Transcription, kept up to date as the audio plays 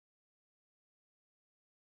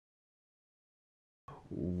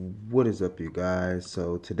What is up, you guys?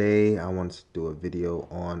 So today I want to do a video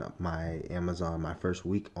on my Amazon, my first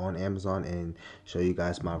week on Amazon, and show you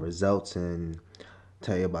guys my results and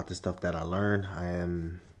tell you about the stuff that I learned.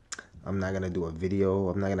 I'm not gonna do a video.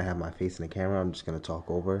 I'm not gonna have my face in the camera. I'm just gonna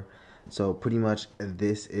talk over. So pretty much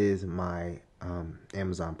this is my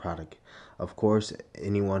Amazon product. Of course,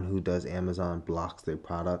 anyone who does Amazon blocks their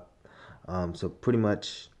product. So pretty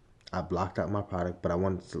much I blocked out my product, but I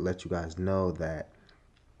wanted to let you guys know that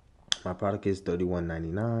my product is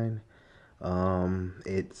 $31.99.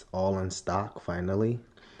 It's all in stock finally,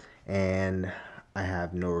 and I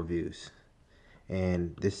have no reviews.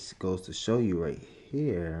 And this goes to show you right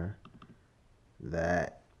here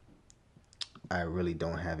that I really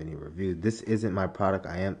don't have any reviews. This isn't my product.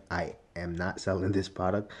 I am not selling this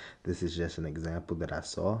product. This is just an example that I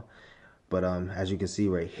saw. But as you can see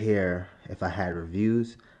right here, if I had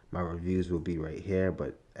reviews, my reviews will be right here.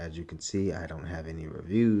 But as you can see, I don't have any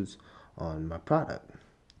reviews on my product.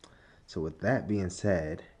 So with that being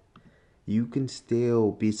said, you can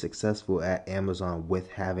still be successful at Amazon with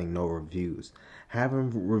having no reviews.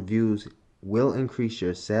 Having reviews will increase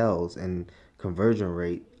your sales and conversion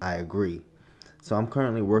rate. I agree. So I'm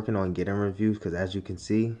currently working on getting reviews because as you can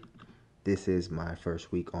see, this is my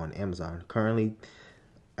first week on Amazon. Currently,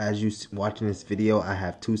 as you watching this video, I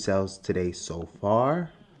have 2 sales today so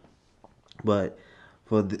far. But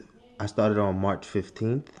I started on March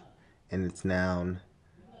 15th, and it's now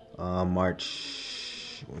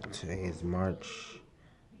March. What today is March?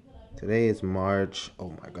 Today is March. Oh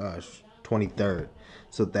my gosh, 23rd.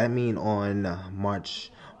 So that means on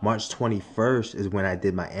March 21st is when I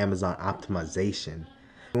did my Amazon optimization.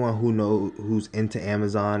 Anyone who's into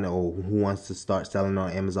Amazon or who wants to start selling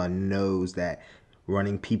on Amazon knows that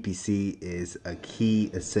running PPC is a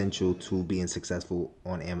key essential to being successful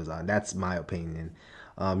on Amazon. That's my opinion.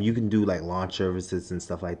 You can do like launch services and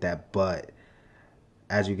stuff like that, but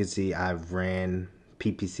as you can see, I've ran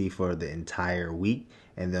PPC for the entire week,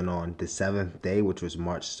 and then on the 7th day, which was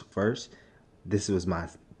March 1st, this was my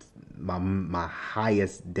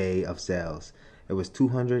highest day of sales. It was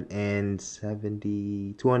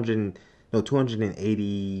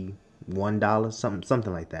 281 dollars,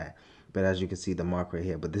 something like that. But as you can see, the mark right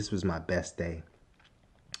here. But this was my best day.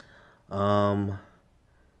 And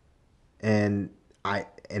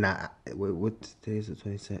what today is the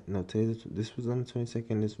 22nd? No, this was on the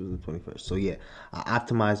 22nd. This was the 21st. So yeah, I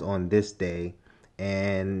optimized on this day,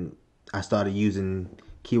 and I started using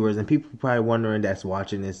keywords. And people probably wondering that's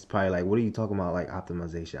watching this probably like, what are you talking about? Like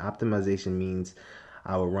optimization. Optimization means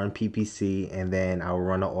I will run PPC and then I will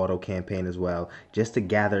run an auto campaign as well, just to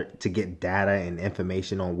get data and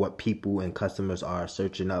information on what people and customers are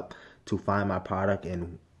searching up to find my product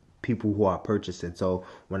and people who are purchasing. So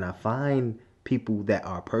when I find people that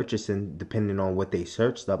are purchasing, depending on what they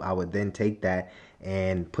searched up, I would then take that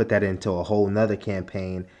and put that into a whole nother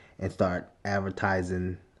campaign and start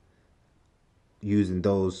advertising using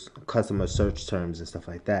those customer search terms and stuff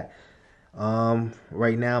like that.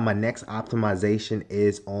 Right now my next optimization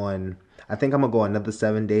is on, I think I'm gonna go another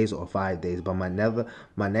 7 days or 5 days, but my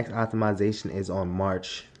next optimization is on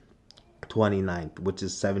March 29th, which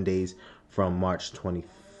is 7 days from March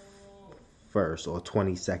 21st or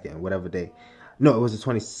 22nd, whatever day. No, it was the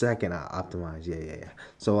 22nd I optimized. Yeah.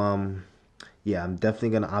 So yeah, I'm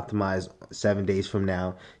definitely gonna optimize 7 days from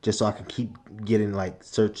now, just so I can keep getting like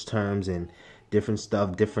search terms and different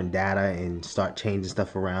stuff, different data, and start changing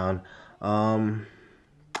stuff around.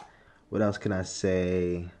 What else can I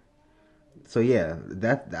say? So yeah,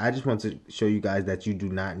 that I just want to show you guys that you do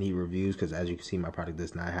not need reviews, because as you can see, my product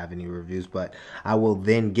does not have any reviews, but I will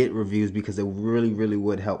then get reviews because it really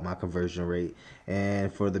would help my conversion rate.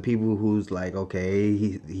 And for the people who's like, okay,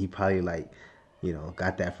 he probably like,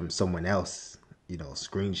 got that from someone else,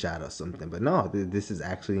 screenshot or something. But no, this is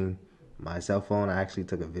actually my cell phone. I actually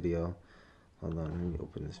took a video. Hold on, let me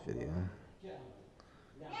open this video.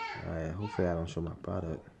 All right, hopefully I don't show my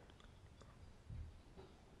product.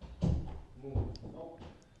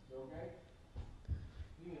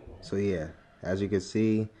 So yeah, as you can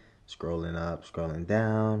see, scrolling up, scrolling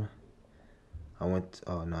down. Oh no,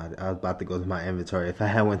 I was about to go to my inventory. If I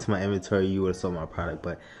had went to my inventory, you would have saw my product.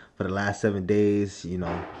 But for the last 7 days,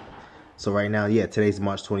 So right now, yeah, today's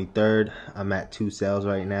March 23rd. I'm at 2 sales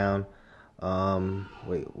right now.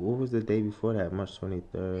 Wait, what was the day before that? March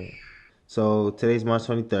 23rd. So today's March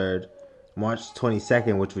 23rd. March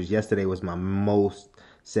 22nd, which was yesterday, was my most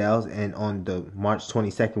sales, and on the March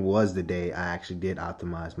 22nd was the day I actually did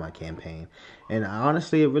optimize my campaign. And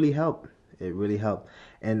honestly, it really helped. It really helped.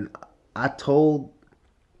 And I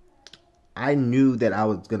knew that I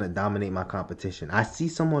was going to dominate my competition. I see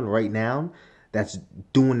someone right now that's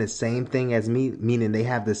doing the same thing as me, meaning they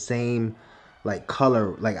have the same like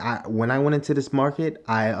color. Like when I went into this market,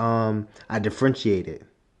 I differentiated.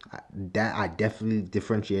 I definitely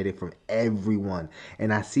differentiated from everyone.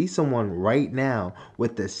 And I see someone right now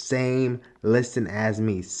with the same listing as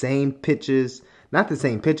me, same pictures, not the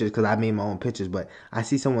same pictures because I made my own pictures, but I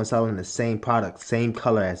see someone selling the same product, same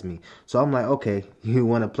color as me. So I'm like, okay, you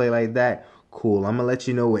want to play like that? Cool. I'm gonna let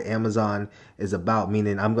you know what Amazon is about,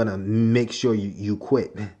 meaning I'm gonna make sure you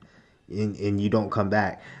quit and you don't come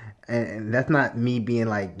back. And that's not me being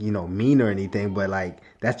like, mean or anything, but like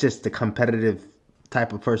that's just the competitive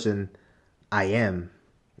type of person I am.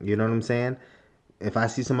 You know what I'm saying? If I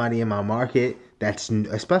see somebody in my market that's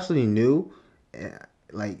especially new, eh,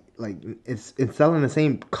 like it's selling the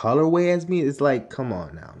same colorway as me, it's like, come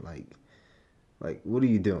on now, like what are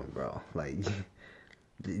you doing, bro? Like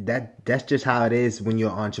that's just how it is when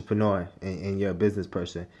you're an entrepreneur and you're a business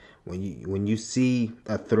person. When you see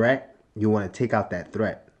a threat, you want to take out that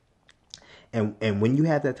threat. And when you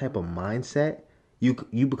have that type of mindset,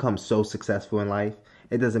 you become so successful in life.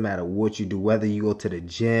 It doesn't matter what you do, whether you go to the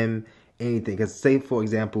gym, anything. Because say for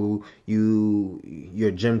example, you're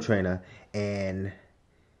a gym trainer and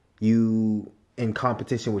you in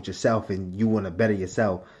competition with yourself and you want to better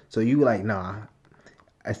yourself. So you like, nah,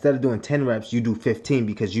 instead of doing 10 reps, you do 15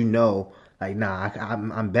 because you know, like, nah,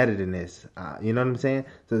 I'm better than this. You know what I'm saying?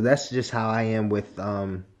 So that's just how I am with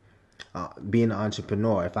being an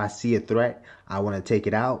entrepreneur. If I see a threat, I want to take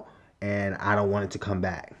it out, and I don't want it to come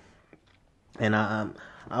back. And I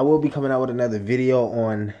will be coming out with another video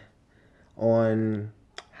on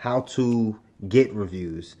how to get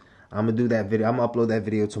reviews. I'm gonna do that video. I'm gonna upload that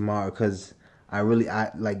video tomorrow because I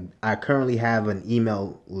currently have an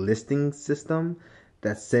email listing system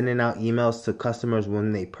that's sending out emails to customers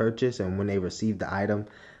when they purchase and when they receive the item,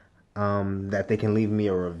 that they can leave me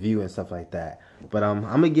a review and stuff like that. But I'm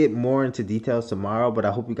gonna get more into details tomorrow. But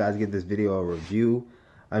I hope you guys get this video a review.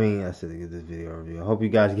 I said get this video a review. I hope you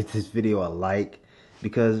guys get this video a like,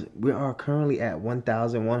 because we are currently at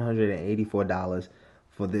 $1,184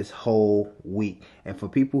 for this whole week. And for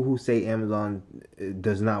people who say Amazon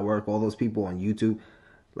does not work, all those people on YouTube,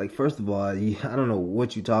 like, first of all, I don't know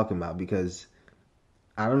what you're talking about, because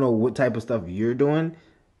I don't know what type of stuff you're doing.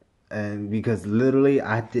 And because literally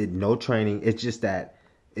I did no training. It's just that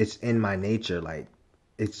it's in my nature. Like,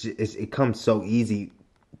 it comes so easy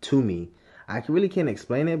to me. I really can't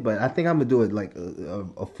explain it, but I think I'm gonna do it like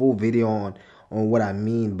a full video on what I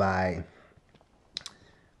mean by,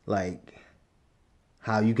 like,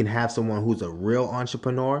 how you can have someone who's a real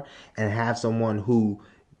entrepreneur and have someone who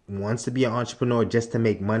wants to be an entrepreneur just to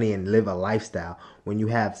make money and live a lifestyle. When you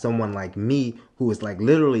have someone like me who is like,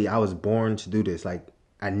 literally, I was born to do this. Like,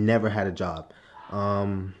 I never had a job.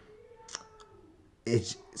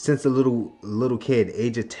 It's since a little kid,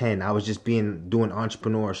 age of 10, I was just doing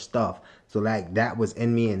entrepreneur stuff. So like that was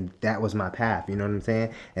in me and that was my path. You know what I'm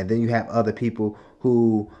saying? And then you have other people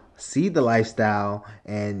who see the lifestyle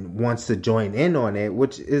and wants to join in on it,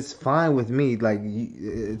 which is fine with me. Like,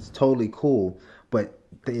 it's totally cool. But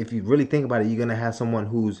if you really think about it, you're gonna have someone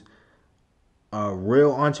who's a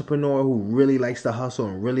real entrepreneur who really likes to hustle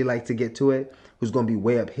and really likes to get to it, who's going to be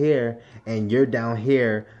way up here, and you're down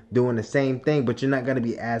here doing the same thing, but you're not going to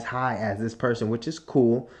be as high as this person, which is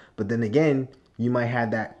cool. But then again, you might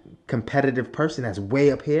have that competitive person that's way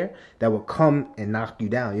up here that will come and knock you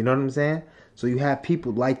down. You know what I'm saying? So you have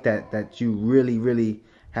people like that you really, really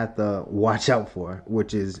have to watch out for,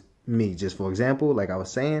 which is me. Just for example, like I was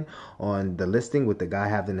saying on the listing with the guy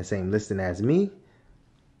having the same listing as me,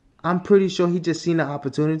 I'm pretty sure he just seen the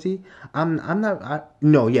opportunity. I'm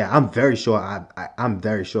very sure. I'm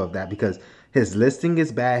very sure of that, because his listing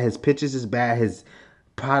is bad, his pictures is bad, his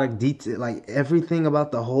product detail, like everything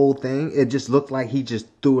about the whole thing, it just looked like he just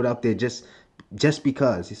threw it up there just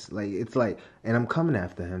because. It's like, and I'm coming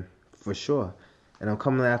after him for sure, and I'm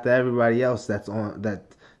coming after everybody else that's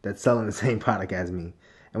selling the same product as me.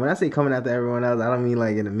 And when I say coming after everyone else, I don't mean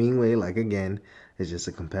like in a mean way. Like, again, it's just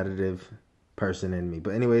a competitive person in me.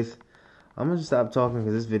 But anyways, I'm gonna stop talking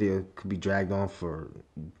because this video could be dragged on for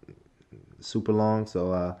super long.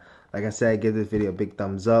 So like I said, give this video a big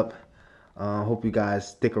thumbs up. Hope you guys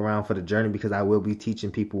stick around for the journey, because I will be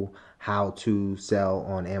teaching people how to sell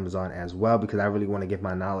on Amazon as well, because I really want to give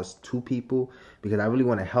my knowledge to people, because I really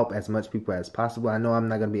want to help as much people as possible. I know I'm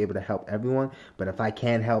not going to be able to help everyone, but if I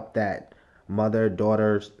can help that mother,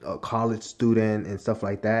 daughter, college student and stuff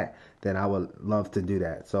like that, then I would love to do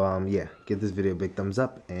that. So yeah, give this video a big thumbs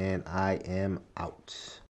up, and I am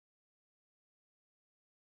out.